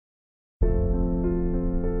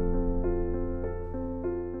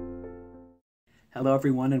Hello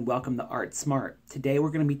everyone and welcome to Art Smart. Today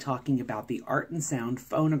we're going to be talking about the Art and Sound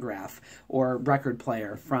phonograph or record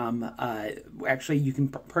player from, actually you can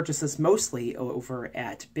purchase this mostly over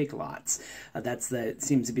at Big Lots.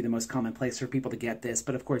 Seems to be the most common place for people to get this,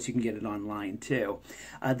 but of course you can get it online too.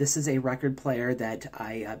 This is a record player that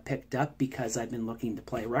I picked up because I've been looking to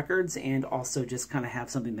play records and also just kind of have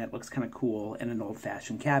something that looks kind of cool in an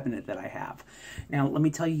old-fashioned cabinet that I have. Now let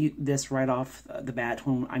me tell you this right off the bat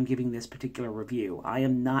when I'm giving this particular review. I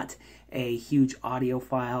am not a huge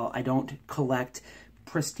audiophile. I don't collect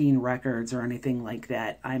pristine records or anything like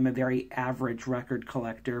that. I'm a very average record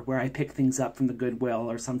collector where I pick things up from the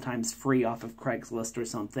Goodwill or sometimes free off of Craigslist or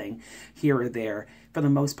something here or there. For the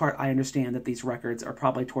most part, I understand that these records are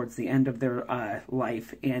probably towards the end of their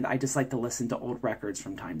life, and I just like to listen to old records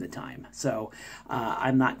from time to time. So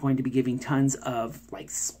I'm not going to be giving tons of like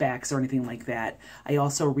specs or anything like that. I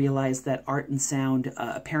also realize that Art and Sound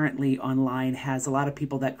apparently online has a lot of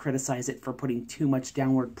people that criticize it for putting too much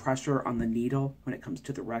downward pressure on the needle when it comes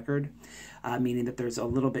to the record, meaning that there's a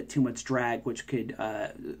little bit too much drag, which could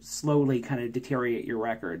slowly kind of deteriorate your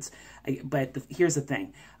records. But here's the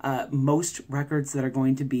thing. Most records that are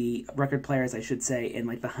going to be, record players I should say, in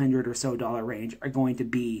like the $100 or so range are going to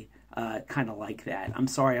be kind of like that. I'm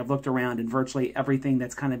sorry, I've looked around and virtually everything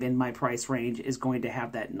that's kind of in my price range is going to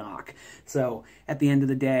have that knock. So at the end of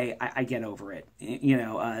the day, I get over it. You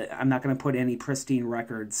know, I'm not going to put any pristine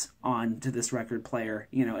records on to this record player.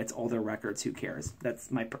 You know, it's older records, who cares?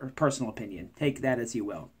 That's my personal opinion. Take that as you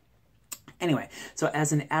will. Anyway, so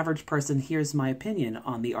as an average person, here's my opinion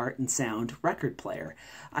on the Art and Sound record player.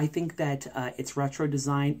 I think that its retro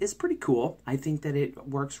design is pretty cool. I think that it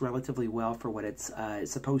works relatively well for what it's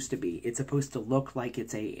supposed to be. It's supposed to look like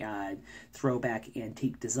it's a throwback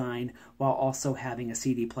antique design while also having a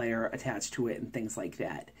CD player attached to it and things like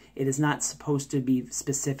that. It is not supposed to be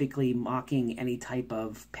specifically mocking any type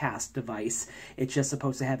of past device. It's just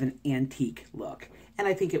supposed to have an antique look. And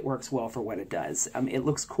I think it works well for what it does. It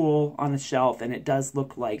looks cool on a shelf, and it does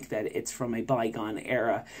look like that it's from a bygone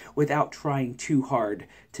era without trying too hard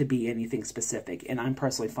to be anything specific, and I'm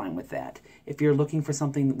personally fine with that. If you're looking for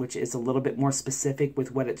something which is a little bit more specific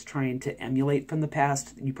with what it's trying to emulate from the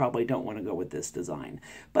past, you probably don't want to go with this design.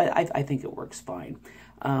 But I think it works fine.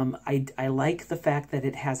 I like the fact that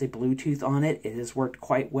it has a Bluetooth on it. It has worked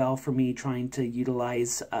quite well for me trying to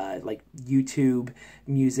utilize like YouTube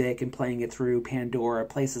music and playing it through Pandora,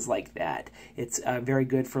 places like that. It's very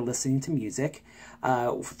good for listening to music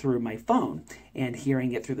through my phone and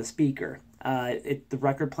hearing it through the speaker. The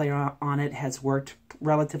record player on it has worked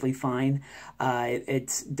relatively fine.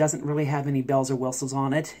 It doesn't really have any bells or whistles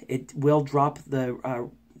on it. It will drop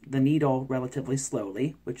the needle relatively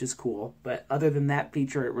slowly, which is cool. But other than that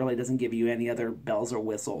feature, it really doesn't give you any other bells or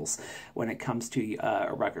whistles when it comes to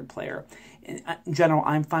a record player. In general,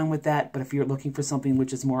 I'm fine with that, but if you're looking for something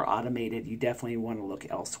which is more automated, you definitely want to look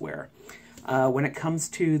elsewhere. When it comes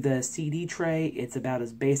to the CD tray, it's about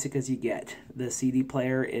as basic as you get. The CD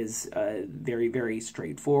player is very, very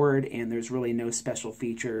straightforward, and there's really no special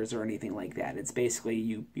features or anything like that. It's basically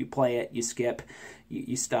you play it, you skip,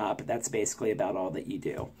 you stop. That's basically about all that you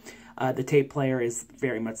do. The tape player is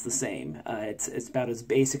very much the same. It's about as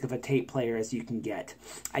basic of a tape player as you can get.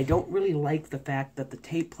 I don't really like the fact that the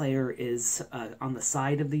tape player is on the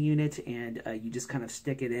side of the unit and you just kind of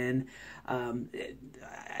stick it in.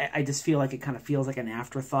 I just feel like it kind of feels like an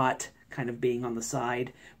afterthought, kind of being on the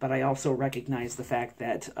side, but I also recognize the fact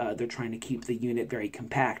that they're trying to keep the unit very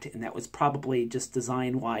compact, and that was probably just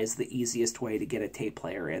design-wise the easiest way to get a tape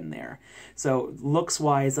player in there. So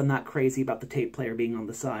looks-wise, I'm not crazy about the tape player being on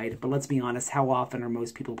the side, but let's be honest, how often are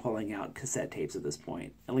most people pulling out cassette tapes at this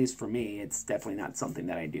point? At least for me, it's definitely not something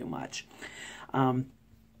that I do much.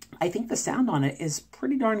 I think the sound on it is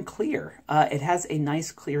pretty darn clear. It has a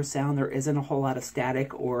nice clear sound. There isn't a whole lot of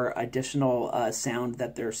static or additional sound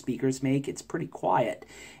that their speakers make. It's pretty quiet,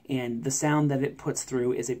 and the sound that it puts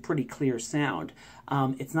through is a pretty clear sound.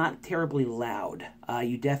 It's not terribly loud.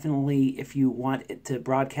 You definitely, if you want it to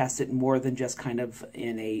broadcast it more than just kind of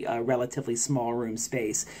in a relatively small room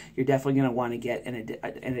space, you're definitely going to want to get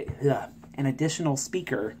an additional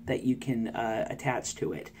speaker that you can attach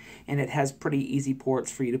to it. And it has pretty easy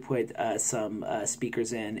ports for you to put some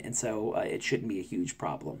speakers in, and so it shouldn't be a huge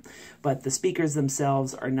problem. But the speakers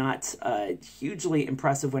themselves are not hugely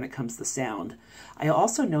impressive when it comes to sound. I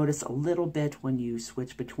also noticed a little bit when you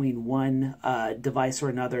switch between one device or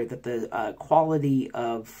another that the quality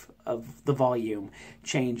of the volume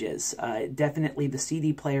changes. Definitely the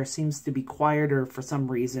CD player seems to be quieter for some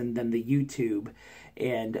reason than the YouTube,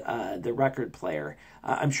 and the record player.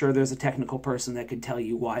 I'm sure there's a technical person that could tell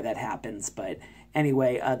you why that happens, but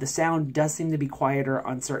anyway, the sound does seem to be quieter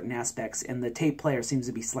on certain aspects, and the tape player seems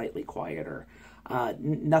to be slightly quieter.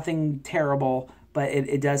 Nothing terrible, but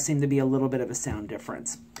it does seem to be a little bit of a sound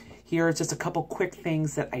difference. Here are just a couple quick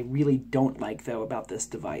things that I really don't like, though, about this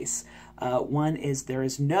device. One is there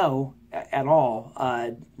is no, at all,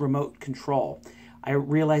 remote control. I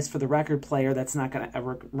realize for the record player, that's not going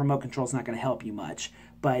to, remote control is not going to help you much.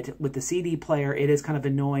 But with the CD player, it is kind of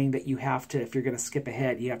annoying that you have to, if you're going to skip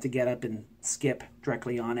ahead, you have to get up and skip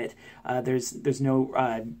directly on it. There's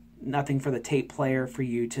no nothing for the tape player for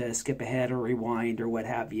you to skip ahead or rewind or what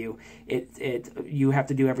have you. You have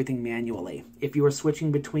to do everything manually. If you are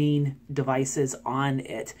switching between devices on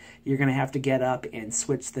it, you're going to have to get up and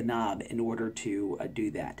switch the knob in order to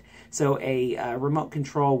do that. So a remote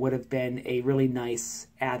control would have been a really nice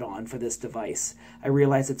add-on for this device. I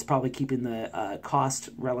realize it's probably keeping the cost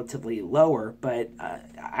relatively lower, but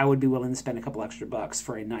I would be willing to spend a couple extra bucks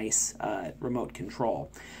for a nice remote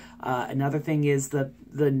control. Another thing is the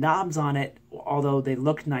knobs on it, although they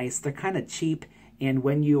look nice, they're kind of cheap, and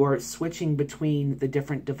when you are switching between the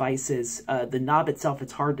different devices, the knob itself,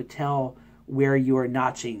 it's hard to tell where you are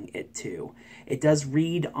notching it to. It does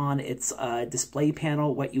read on its display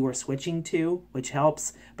panel what you are switching to, which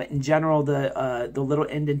helps, but in general, the little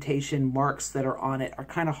indentation marks that are on it are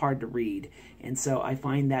kind of hard to read, and so I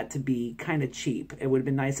find that to be kind of cheap. It would have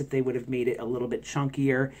been nice if they would have made it a little bit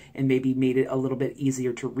chunkier and maybe made it a little bit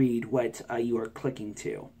easier to read what you are clicking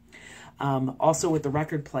to. Also with the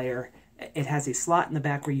record player, it has a slot in the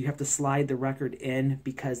back where you have to slide the record in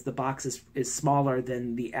because the box is smaller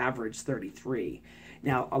than the average 33.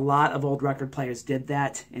 Now, a lot of old record players did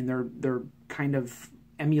that, and they're kind of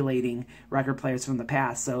emulating record players from the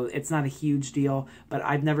past, so it's not a huge deal, but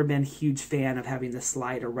I've never been a huge fan of having to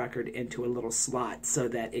slide a record into a little slot so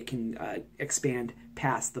that it can expand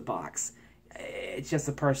past the box. It's just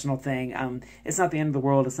a personal thing. It's not the end of the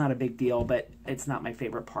world, it's not a big deal, but it's not my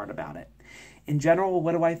favorite part about it. In general,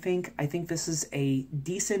 what do I think? I think this is a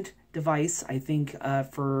decent device. I think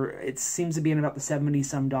it seems to be in about the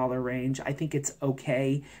 $70-some range. I think it's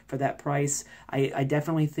okay for that price. I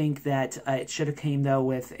definitely think that it should have came though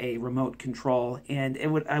with a remote control, and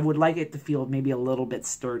I would like it to feel maybe a little bit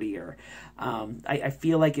sturdier. I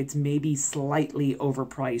feel like it's maybe slightly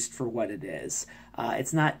overpriced for what it is.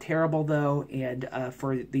 It's not terrible though, and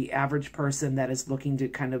for the average person that is looking to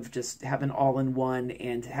kind of just have an all-in-one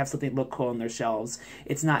and have something look cool on their shelves,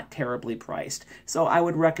 it's not terribly priced. So I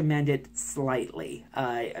would recommend it slightly.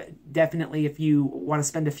 Definitely if you want to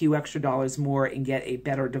spend a few extra dollars more and get a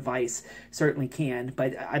better device, certainly can,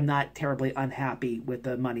 but I'm not terribly unhappy with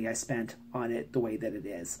the money I spent on it the way that it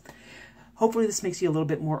is. Hopefully this makes you a little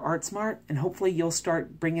bit more art smart, and hopefully you'll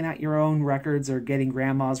start bringing out your own records or getting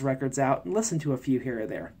grandma's records out and listen to a few here or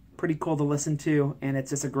there. Pretty cool to listen to, and it's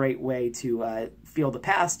just a great way to feel the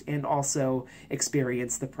past and also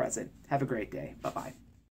experience the present. Have a great day. Bye-bye.